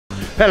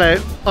Hello,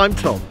 I'm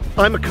Tom.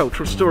 I'm a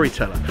cultural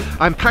storyteller.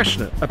 I'm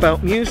passionate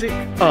about music,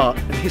 art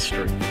and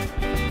history.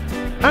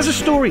 As a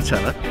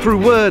storyteller,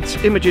 through words,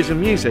 images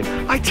and music,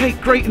 I take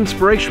great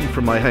inspiration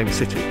from my home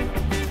city.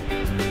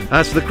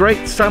 As the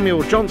great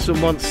Samuel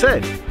Johnson once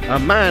said, a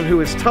man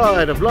who is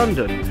tired of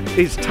London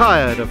is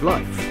tired of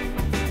life.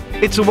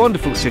 It's a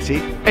wonderful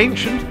city,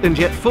 ancient and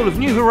yet full of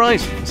new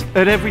horizons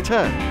at every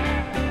turn.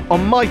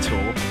 On my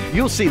tour,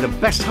 you'll see the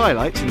best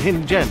highlights and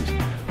hidden gems.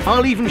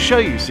 I'll even show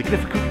you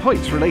significant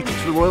points related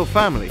to the royal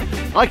family.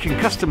 I can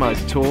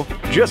customise a tour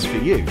just for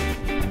you.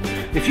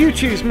 If you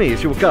choose me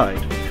as your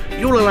guide,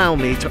 you'll allow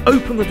me to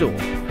open the door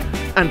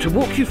and to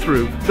walk you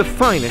through the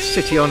finest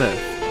city on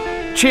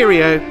earth.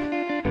 Cheerio!